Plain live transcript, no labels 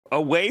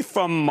away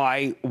from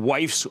my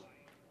wife's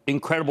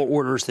incredible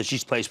orders that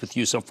she's placed with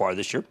you so far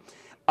this year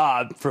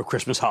for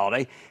Christmas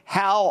holiday,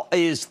 how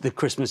is the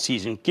Christmas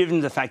season, given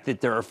the fact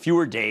that there are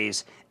fewer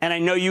days? And I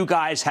know you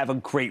guys have a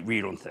great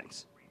read on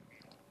things.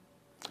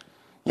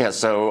 Yeah,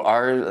 so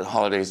our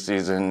holiday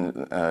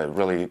season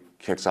really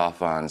kicks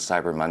off on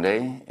Cyber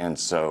Monday, and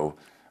so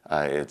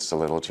it's a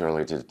little too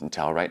early to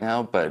tell right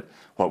now, but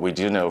what we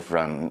do know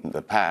from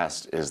the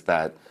past is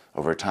that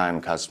over time,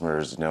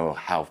 customers know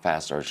how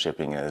fast our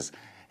shipping is,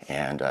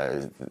 and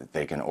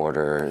they can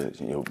order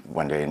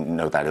one day and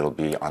know that it'll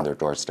be on their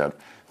doorstep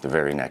the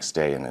very next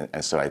day.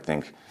 And so I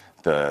think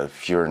the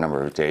fewer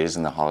number of days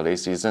in the holiday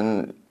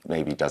season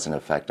maybe doesn't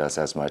affect us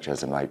as much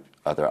as it might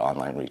other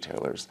online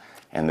retailers.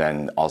 And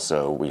then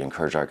also we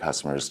encourage our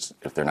customers,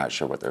 if they're not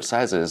sure what their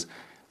size is,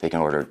 they can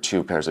order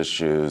 2 pairs of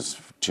shoes,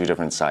 2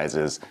 different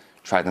sizes,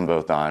 try them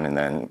both on, and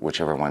then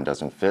whichever one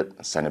doesn't fit,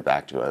 send it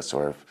back to us.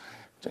 Or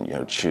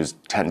choose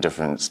 10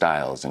 different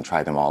styles and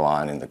try them all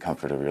on in the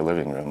comfort of your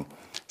living room,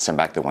 send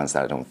back the ones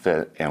that don't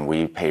fit, and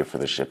we pay for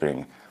the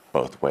shipping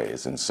both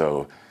ways. And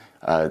so,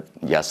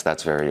 yes,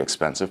 that's very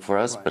expensive for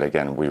us, but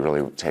again, we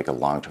really take a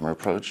long-term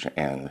approach,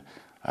 and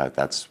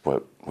that's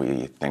what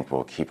we think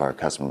will keep our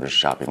customers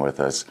shopping with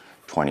us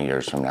 20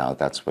 years from now.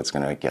 That's what's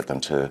going to get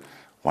them to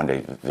one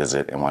day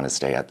visit and want to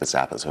stay at the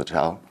Zappos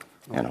Hotel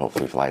and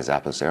hopefully fly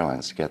Zappos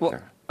Airlines to get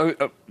there.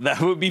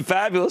 That would be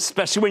fabulous,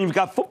 especially when you've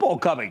got football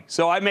coming.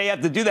 So I may have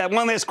to do that.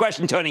 One last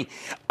question, Tony.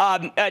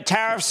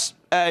 Tariffs,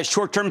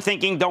 short-term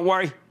thinking, don't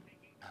worry.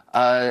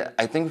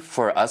 I think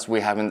for us,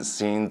 we haven't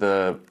seen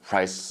the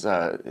price,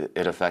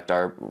 it affect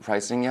our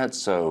pricing yet,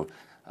 so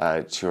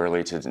too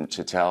early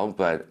to tell.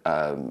 But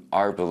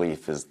our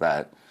belief is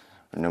that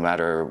no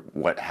matter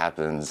what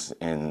happens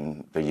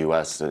in the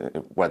U.S.,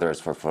 whether it's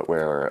for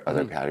footwear or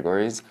other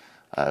categories,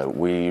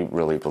 we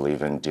really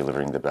believe in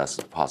delivering the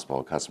best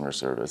possible customer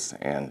service.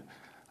 And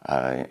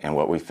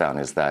what we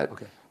found is that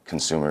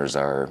consumers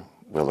are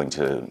willing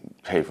to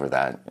pay for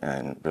that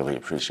and really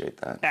appreciate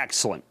that.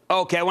 Excellent.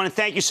 Okay, I want to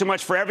thank you so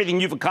much for everything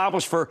you've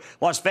accomplished for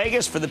Las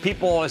Vegas, for the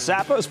people at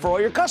Zappos, for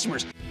all your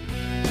customers.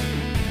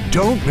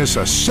 Don't miss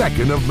a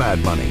second of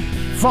Mad Money.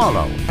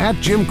 Follow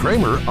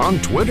 @JimCramer on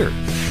Twitter.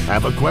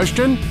 Have a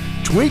question?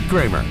 Tweet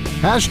Cramer.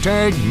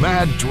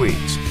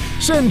 #MadTweets.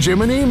 Send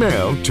Jim an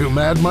email to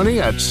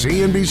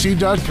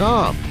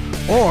madmoney@cnbc.com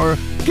or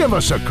give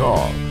us a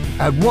call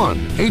at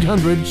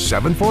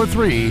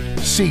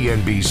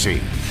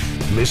 1-800-743-CNBC.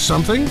 Miss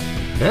something?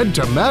 Head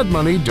to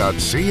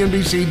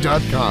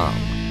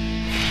madmoney.cnbc.com.